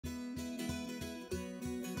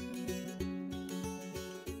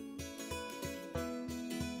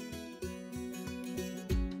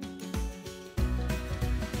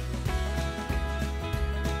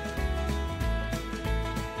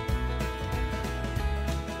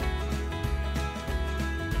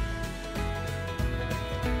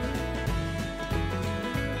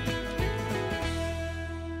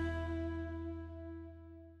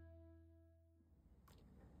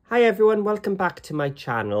Hi everyone, welcome back to my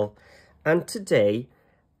channel, and today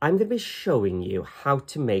I'm going to be showing you how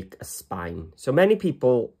to make a spine. So many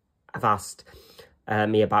people have asked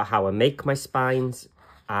me about how I make my spines,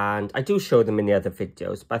 and I do show them in the other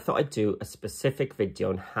videos, but I thought I'd do a specific video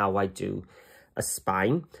on how I do a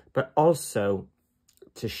spine, but also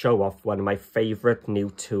to show off one of my favourite new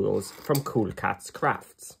tools from Cool Katz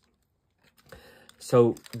Crafts.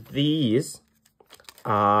 So these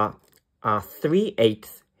are our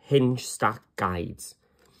 3/8 hinge stack guides,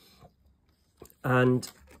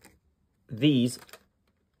 and these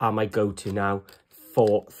are my go-to now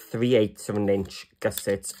for 3/8 of an inch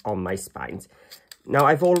gussets on my spines. Now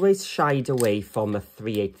I've always shied away from a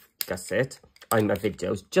 3/8 gusset on my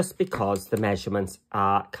videos just because the measurements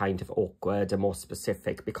are kind of awkward and more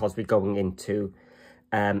specific, because we're going into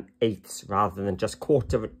eighths rather than just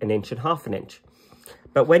quarter of an inch and half an inch.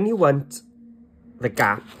 But when you want the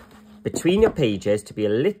gap between your pages to be a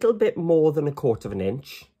little bit more than a quarter of an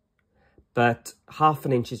inch, but half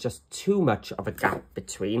an inch is just too much of a gap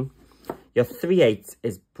between, your 3/8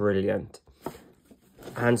 is brilliant.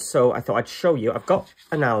 And so I thought I'd show you. I've got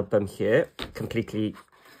an album here completely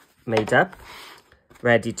made up,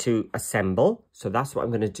 ready to assemble. So that's what I'm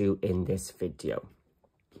going to do in this video.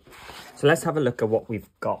 So let's have a look at what we've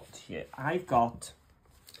got here. I've got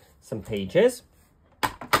some pages,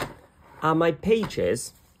 and my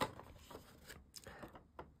pages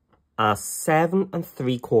are 7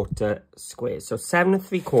 3/4 squares, so 7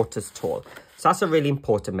 3/4 tall. So that's a really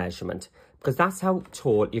important measurement, because that's how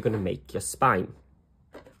tall you're going to make your spine.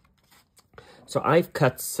 So I've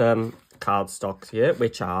cut some cardstock here,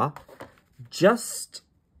 which are just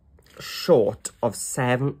short of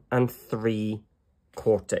 7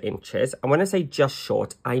 3/4 inches. And when I say just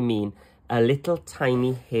short, I mean a little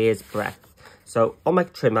tiny hair's breadth. So on my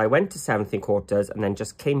trim, I went to 7 3/4 and then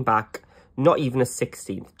just came back not even a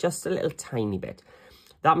 16th, just a little tiny bit.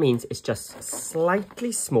 That means it's just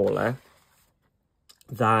slightly smaller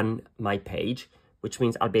than my page, which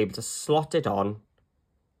means I'll be able to slot it on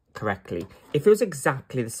correctly. If it was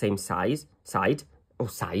exactly the same size,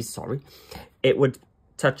 it would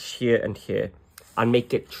touch here and here and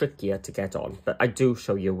make it trickier to get on. But I do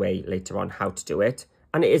show you a way later on how to do it,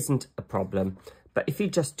 and it isn't a problem. But if you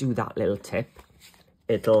just do that little tip,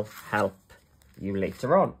 it'll help you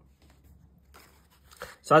later on.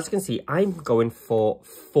 So as you can see, I'm going for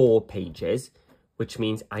 4 pages, which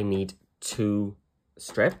means I need 2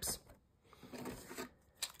 strips,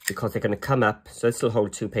 because they're going to come up. So this will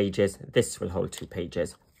hold 2 pages, this will hold 2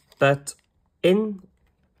 pages. But in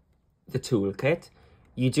the toolkit,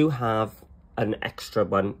 you do have an extra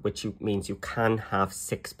one, which means you can have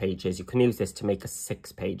 6 pages. You can use this to make a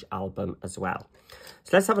 6-page album as well.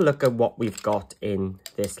 So let's have a look at what we've got in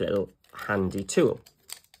this little handy tool.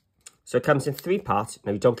 So it comes in 3 parts.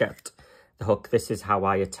 Now, you don't get the hook. This is how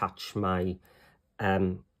I attach my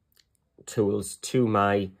tools to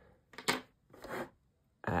my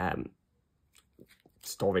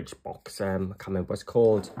storage box. I can't remember what it's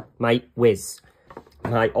called. My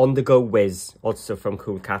on-the-go whiz, also from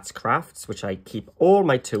Cool Katz Crafts, which I keep all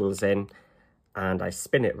my tools in, and I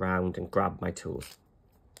spin it round and grab my tools.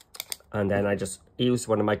 And then I just use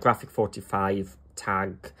one of my Graphic 45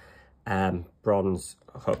 tag bronze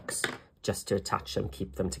hooks just to attach them,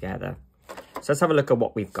 keep them together. So let's have a look at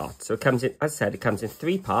what we've got. So it comes in, as I said, it comes in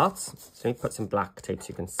 3 parts. So let me put some black tape so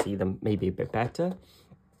you can see them maybe a bit better.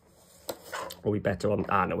 Or we better on,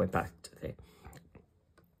 no, we're back to there.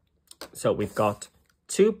 So we've got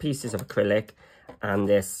 2 pieces of acrylic and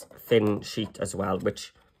this thin sheet as well,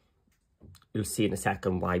 which you'll see in a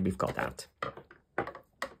second why we've got that.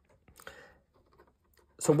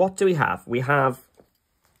 So what do we have? We have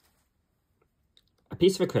a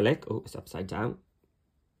piece of acrylic. Oh, it's upside down.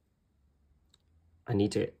 I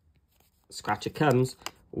need to scratch. It comes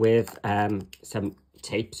with some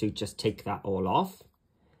tape, so you just take that all off.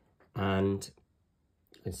 And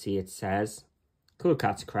you can see it says Cool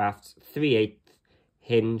Katz Crafts 3/8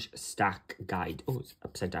 Hinge Stack Guide. Oh, it's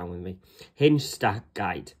upside down with me. Hinge Stack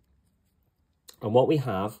Guide. And what we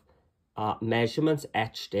have are measurements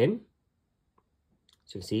etched in.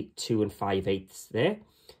 So you can see 2 5/8 there,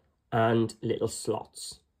 and little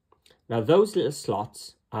slots. Now those little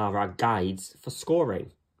slots are our guides for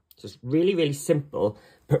scoring. So it's really, really simple,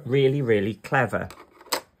 but really, really clever.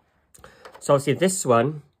 So obviously this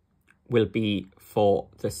one will be for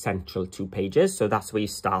the central 2 pages. So that's where you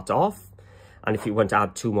start off. And if you want to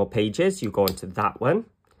add 2 more pages, you go on to that one.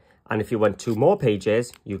 And if you want 2 more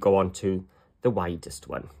pages, you go on to the widest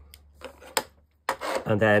one.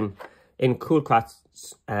 And then in Cool Katz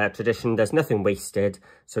tradition, there's nothing wasted.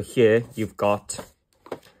 So here you've got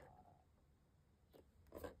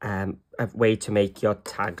a way to make your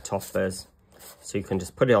tag toppers. So you can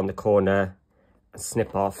just put it on the corner and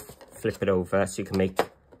snip off, flip it over, so you can make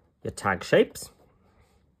your tag shapes.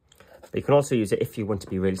 But you can also use it if you want to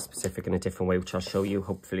be really specific in a different way, which I'll show you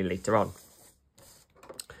hopefully later on.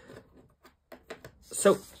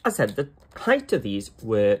 So, as I said, the height of these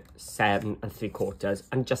were 7 3/4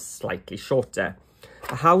 and just slightly shorter.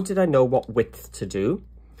 How did I know what width to do?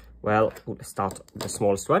 Well, let's start with the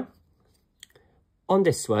smallest one. On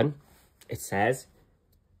this one, it says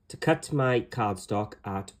to cut my cardstock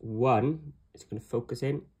at 1, it's going to focus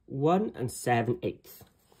in, 1 7/8.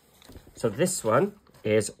 So this one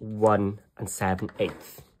is 1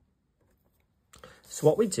 7/8. So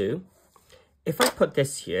what we do, if I put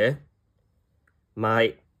this here,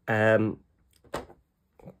 my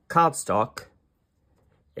cardstock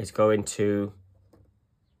is going to,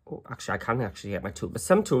 oh, actually I can actually get my tool, but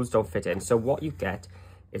some tools don't fit in. So what you get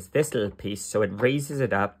is this little piece, so it raises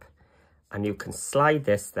it up and you can slide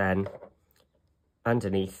this then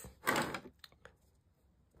underneath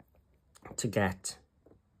to get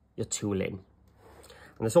your tool in.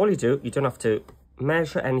 And that's all you do. You don't have to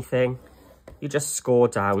measure anything. You just score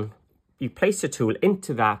down. You place your tool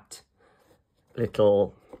into that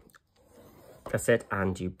little gusset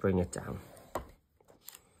and you bring it down.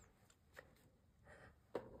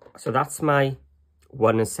 So that's my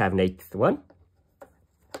 1 7/8 one.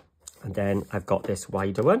 And then I've got this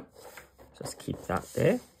wider one. Just keep that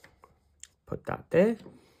there. Put that there.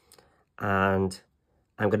 And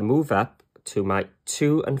I'm going to move up to my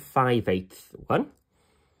 2 5/8 one.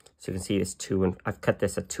 So you can see this 2 and I've cut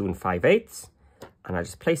this at 2 5/8, and I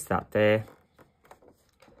just place that there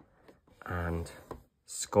and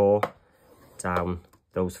score down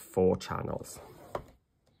those 4 channels.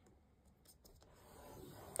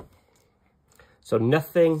 So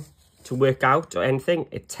nothing to work out or anything.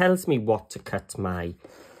 It tells me what to cut my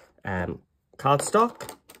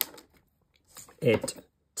cardstock. It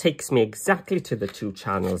takes me exactly to the 2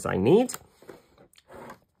 channels I need.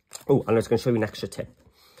 Oh, and I was going to show you an extra tip.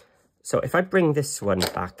 So if I bring this one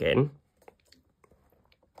back in,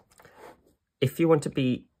 if you want to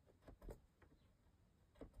be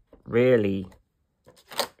really,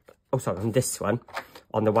 oh sorry, on this one,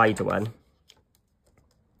 on the wider one,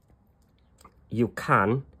 you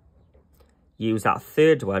can use that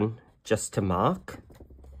 3rd one just to mark.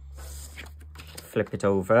 Flip it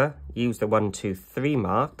over, use the 1 2 3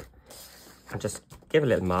 mark and just give a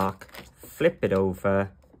little mark, flip it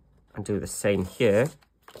over and do the same here.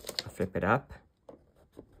 Flip it up.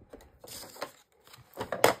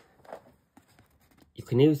 You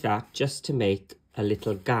can use that just to make a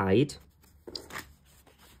little guide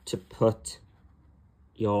to put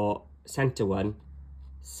your center one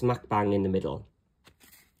smack bang in the middle.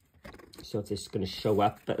 So it's just going to show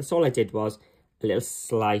up, but that's all I did was a little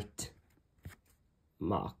slight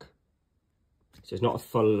mark. So it's not a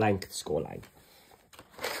full length score line.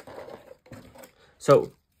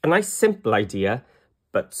 So a nice simple idea,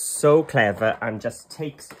 but so clever, and just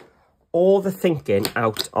takes all the thinking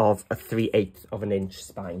out of a 3/8 of an inch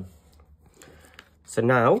spine. So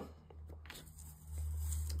now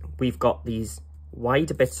we've got these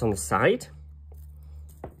wider bits on the side,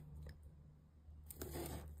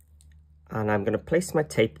 and I'm going to place my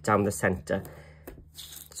tape down the center.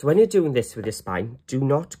 So when you're doing this with your spine, do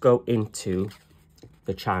not go into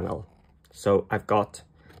the channel. So I've got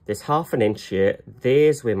this 1/2 inch here.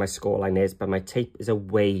 There's where my score line is, but my tape is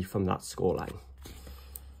away from that score line.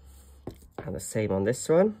 And the same on this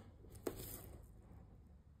one.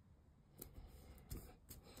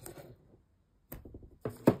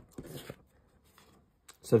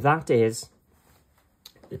 So that is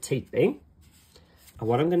the taping. And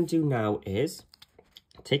what I'm going to do now is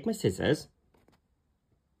take my scissors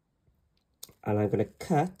and I'm going to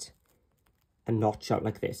cut a notch out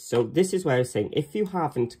like this. So this is where I was saying, if you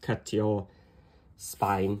haven't cut your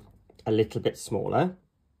spine a little bit smaller,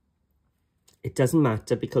 it doesn't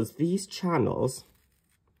matter, because these channels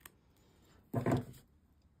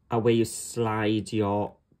are where you slide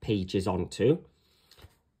your pages onto.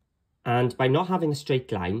 And by not having a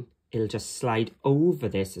straight line, it'll just slide over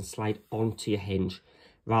this and slide onto your hinge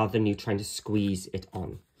rather than you trying to squeeze it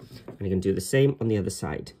on. And you're going to do the same on the other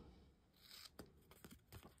side.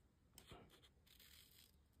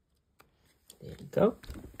 There we go.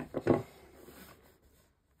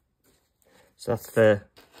 So that's the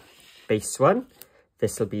base one.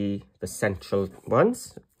 This will be the central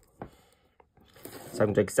ones. So I'm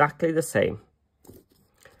going to do exactly the same.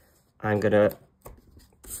 I'm going to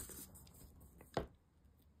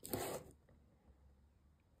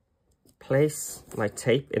place my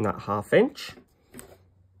tape in that 1/2 inch.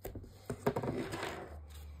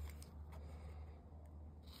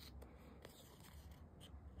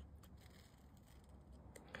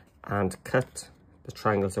 and cut the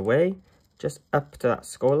triangles away just up to that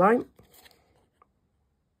score line.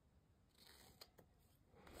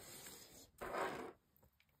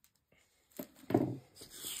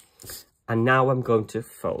 And now I'm going to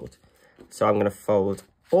fold. So I'm going to fold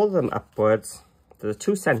all of them upwards. The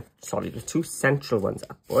two central ones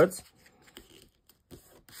upwards.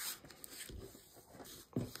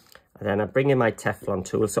 And then I bring in my Teflon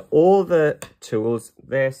tool. So all the tools,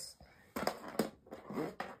 this,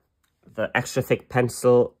 the extra thick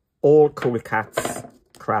pencil, all Cool Katz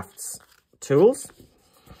Crafts tools.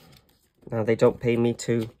 Now they don't pay me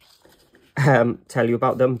to tell you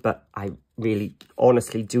about them, but I really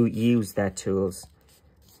honestly do use their tools.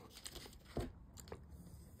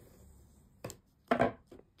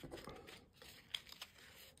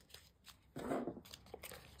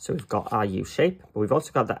 So we've got our U shape, but we've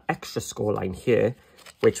also got that extra score line here,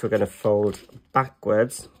 which we're going to fold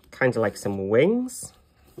backwards, kind of like some wings.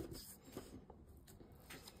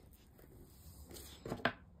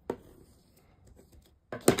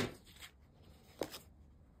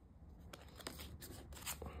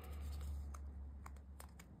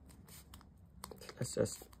 Let's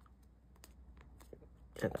just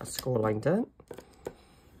get that score line done.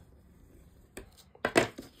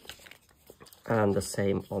 And the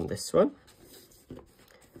same on this one.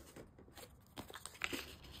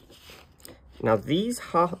 Now these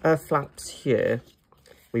flaps here,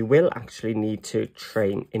 we will actually need to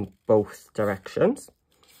train in both directions,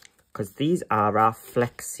 because these are our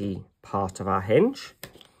flexi part of our hinge,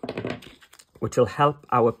 which will help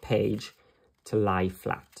our page to lie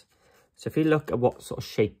flat. So if you look at what sort of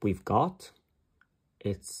shape we've got,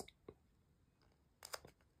 there's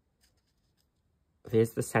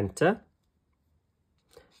the center.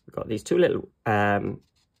 We've got these two little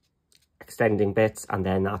extending bits, and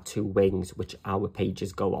then our two wings which our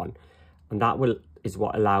pages go on, and that is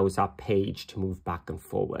what allows our page to move back and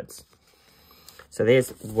forwards. So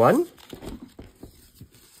there's one.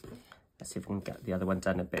 Let's see if we can get the other one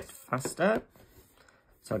done a bit faster.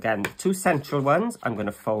 So again, the two central ones I'm going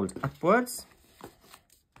to fold upwards,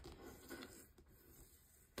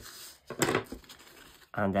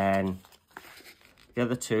 and then the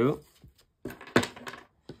other two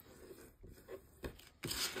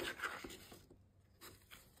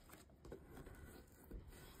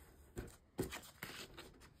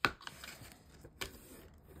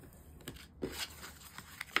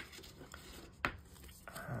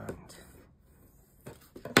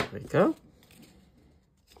there we go.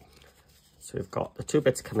 So we've got the two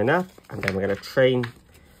bits coming up, and then we're going to train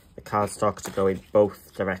the cardstock to go in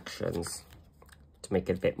both directions to make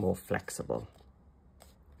it a bit more flexible.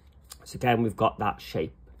 So again, we've got that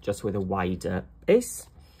shape just with a wider base.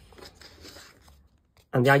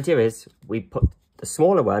 And the idea is we put the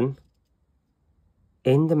smaller one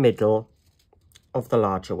in the middle of the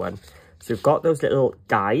larger one. So we've got those little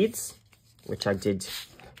guides, which I did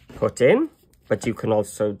put in, but you can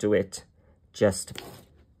also do it just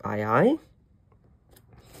by eye.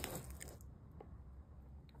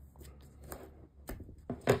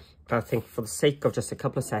 I think for the sake of just a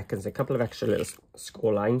couple of seconds, a couple of extra little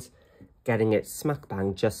score lines, getting it smack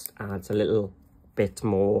bang just adds a little bit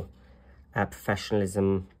more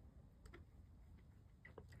professionalism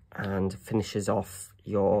and finishes off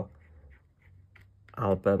your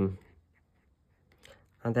album.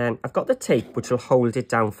 And then I've got the tape which will hold it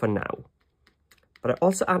down for now, but I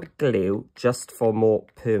also add glue just for more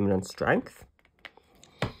permanent strength.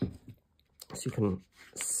 So you can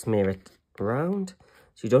smear it around.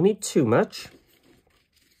 So you don't need too much.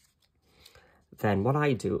 Then what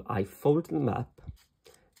I do, I fold them up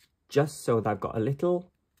just so that I've got a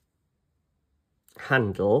little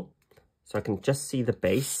handle so I can just see the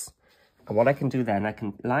base. And what I can do then, I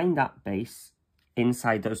can line that base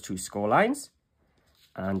inside those two score lines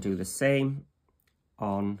and do the same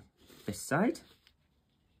on this side.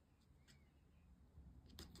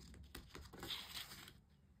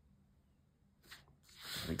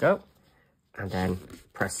 There we go. And then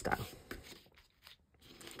press down.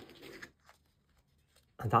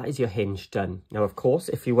 And that is your hinge done. Now, of course,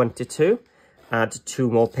 if you wanted to add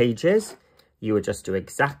 2 more pages, you would just do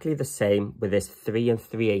exactly the same with this 3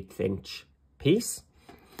 3/8 inch piece,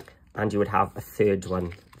 and you would have a third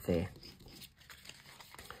one there.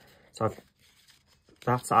 So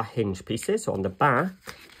that's our hinge pieces. So on the back,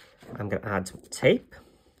 I'm going to add tape.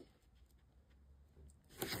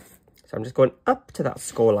 So I'm just going up to that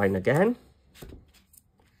score line again.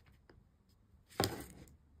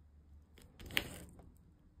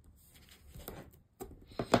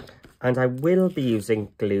 And I will be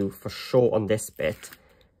using glue for sure on this bit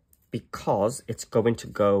because it's going to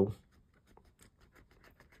go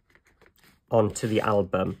onto the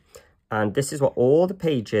album. And this is what all the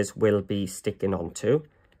pages will be sticking onto.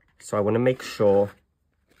 So I want to make sure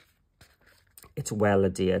it's well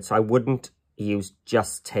adhered. So I wouldn't use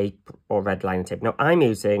just tape or red liner tape. Now I'm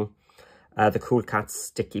using the Cool Katz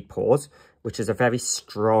Sticky Paws, which is a very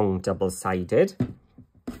strong double-sided.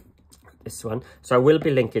 This one. So I will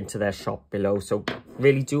be linking to their shop below. So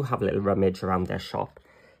really do have a little rummage around their shop.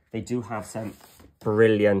 They do have some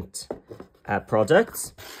brilliant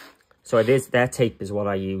products. So it is, their tape is what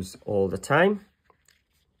I use all the time.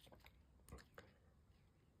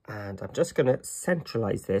 And I'm just going to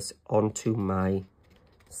centralize this onto my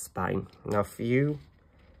spine. Now, if you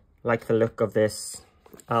like the look of this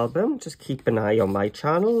album, just keep an eye on my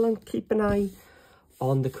channel and keep an eye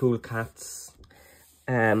on the Cool Katz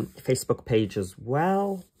Facebook page as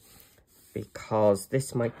well, because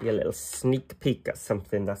this might be a little sneak peek at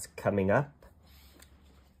something that's coming up.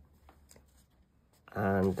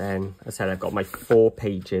 And then, as I said, I've got my 4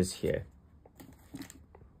 pages here.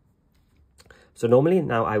 So normally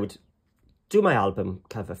now I would do my album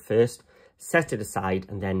cover first, set it aside,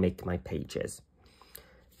 and then make my pages.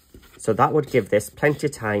 So that would give this plenty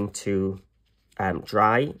of time to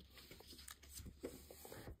dry.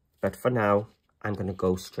 But for now, I'm going to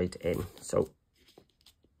go straight in. So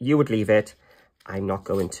you would leave it. I'm not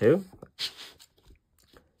going to.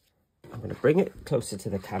 I'm going to bring it closer to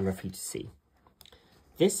the camera for you to see.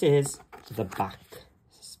 This is the back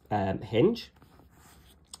hinge.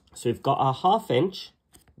 So we've got our 1/2 inch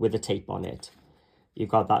with the tape on it. You've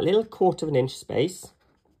got that little 1/4 inch space.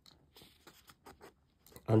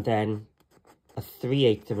 And then a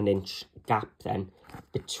 3/8 inch gap then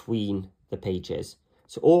between the pages.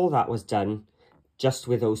 So all that was done just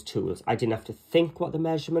with those tools. I didn't have to think what the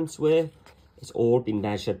measurements were. It's all been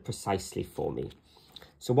measured precisely for me.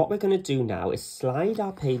 So what we're going to do now is slide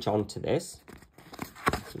our page onto this,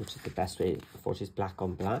 which is the best way, which is black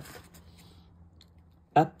on black,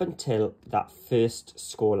 up until that first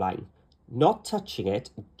score line, not touching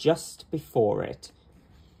it, just before it.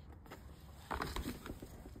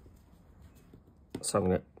 So I'm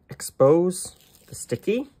going to expose the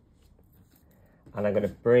sticky, and I'm going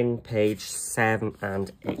to bring page 7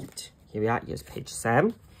 and 8. Here we are, here's page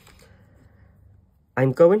 7.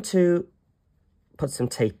 I'm going to put some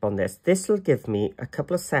tape on this. This will give me a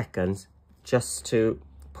couple of seconds just to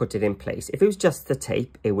put it in place. If it was just the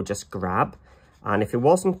tape, it would just grab. And if it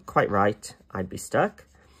wasn't quite right, I'd be stuck.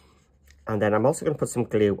 And then I'm also going to put some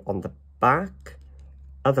glue on the back.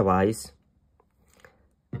 Otherwise,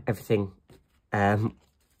 everything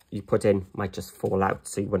you put in might just fall out.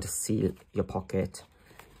 So you want to seal your pocket.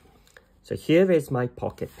 So here is my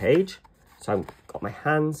pocket page. So I've got my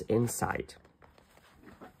hands inside.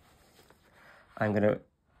 I'm going to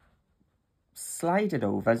slide it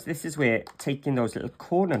over. This is where taking those little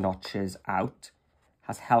corner notches out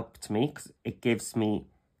has helped me, because it gives me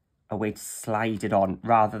a way to slide it on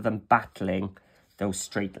rather than battling those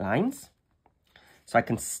straight lines. So I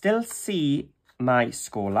can still see my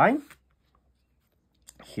score line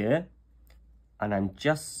here, and I'm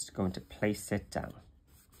just going to place it down.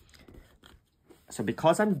 So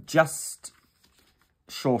because I'm just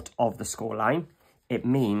short of the score line, it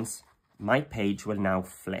means my page will now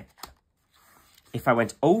flip. If I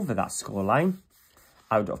went over that score line,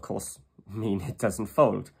 I would of course mean it doesn't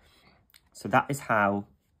fold. So that is how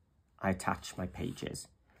I attach my pages.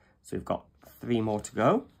 So we've got 3 more to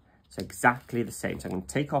go. So exactly the same. So I'm going to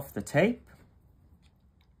take off the tape,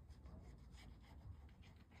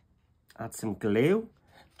 add some glue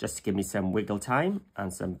just to give me some wiggle time,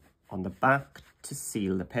 and some on the back to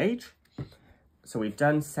seal the page. So we've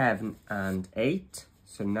done 7 and 8.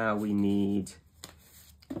 So now we need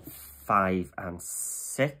 5 and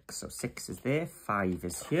 6. So 6 is there, 5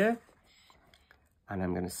 is here. And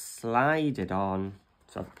I'm going to slide it on.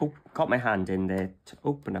 So I've got my hand in there to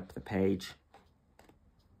open up the page.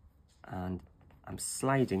 And I'm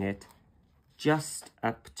sliding it just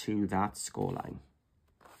up to that score line.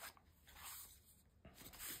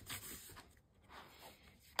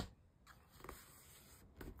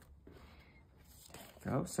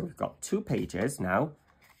 There we go. So we've got 2 pages now,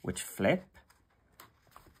 which flip.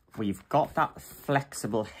 We've got that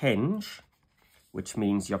flexible hinge, which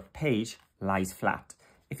means your page lies flat.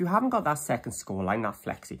 If you haven't got that second score line, that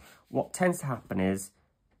flexi, what tends to happen is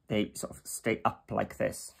they sort of stay up like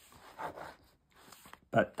this.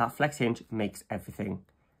 But that flex hinge makes everything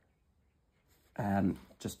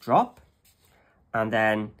just drop. And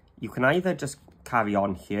then you can either just carry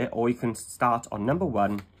on here, or you can start on number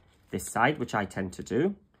 1, this side, which I tend to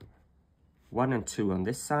do. 1 and 2 on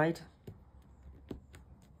this side.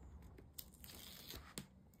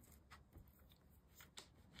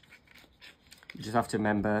 You just have to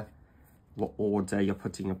remember what order you're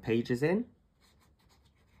putting your pages in.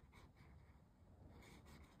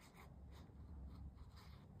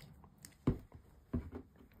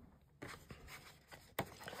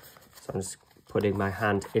 So I'm just putting my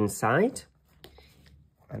hand inside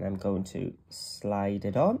and I'm going to slide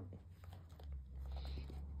it on.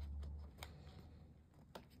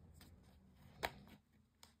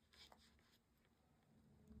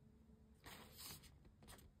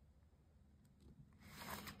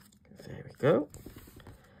 There we go.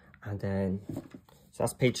 And then, so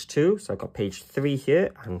that's page 2. So I've got page 3 here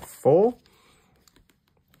and 4.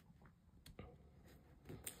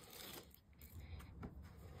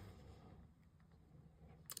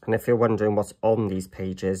 And if you're wondering what's on these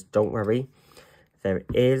pages, don't worry. There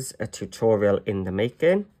is a tutorial in the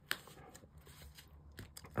making.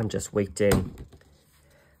 I'm just waiting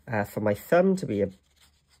for my thumb to be a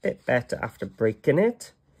bit better after breaking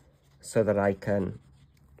it so that I can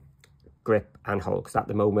grip and hold, because at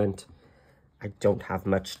the moment I don't have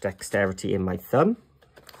much dexterity in my thumb.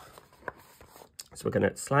 So we're going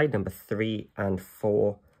to slide number 3 and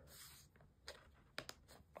 4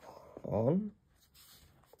 on.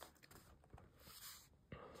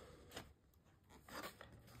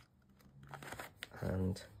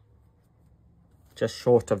 And just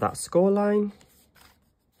short of that score line.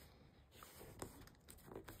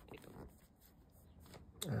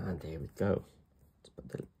 And there we go. Let's put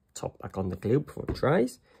the top back on the glue before it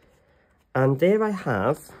dries. And there I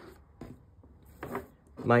have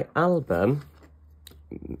my album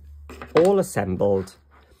all assembled.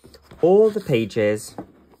 All the pages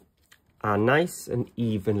are nice and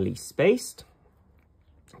evenly spaced,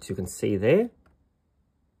 as you can see there.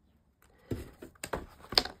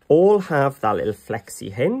 All have that little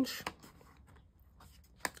flexi hinge.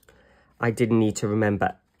 I didn't need to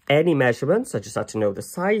remember any measurements. I just had to know the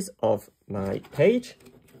size of my page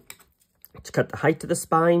to cut the height of the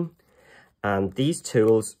spine. And these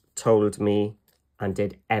tools told me and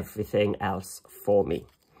did everything else for me.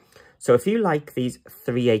 So if you like these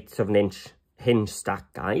 3/8 of an inch hinge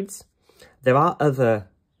stack guides, there are other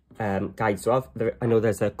guides. So I know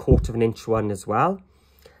there's a 1/4 of an inch one as well.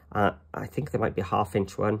 I think there might be a 1/2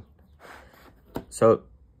 inch one. So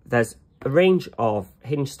there's a range of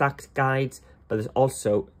hinge stacked guides, but there's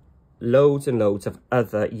also loads and loads of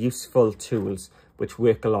other useful tools which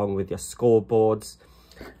work along with your scoreboards.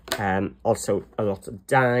 Also a lot of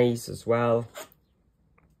dies as well.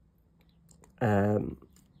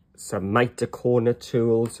 Some miter corner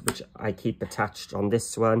tools, which I keep attached on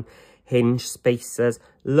this one. Hinge spacers,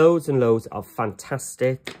 loads and loads of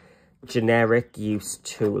fantastic generic use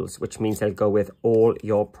tools, which means they'll go with all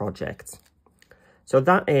your projects. So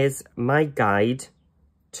that is my guide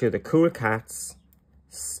to the Cool Katz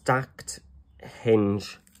stacked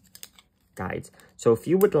hinge guides. So if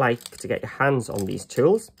you would like to get your hands on these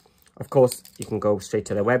tools, of course you can go straight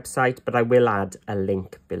to their website, but I will add a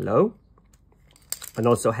link below. And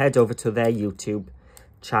also head over to their YouTube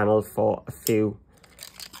channel for a few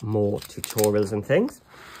more tutorials and things.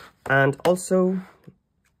 And also,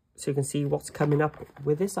 so you can see what's coming up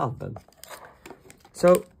with this album.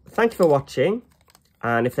 So thank you for watching.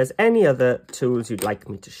 And if there's any other tools you'd like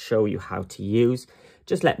me to show you how to use,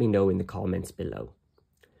 just let me know in the comments below.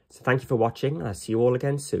 So thank you for watching. I'll see you all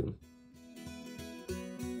again soon.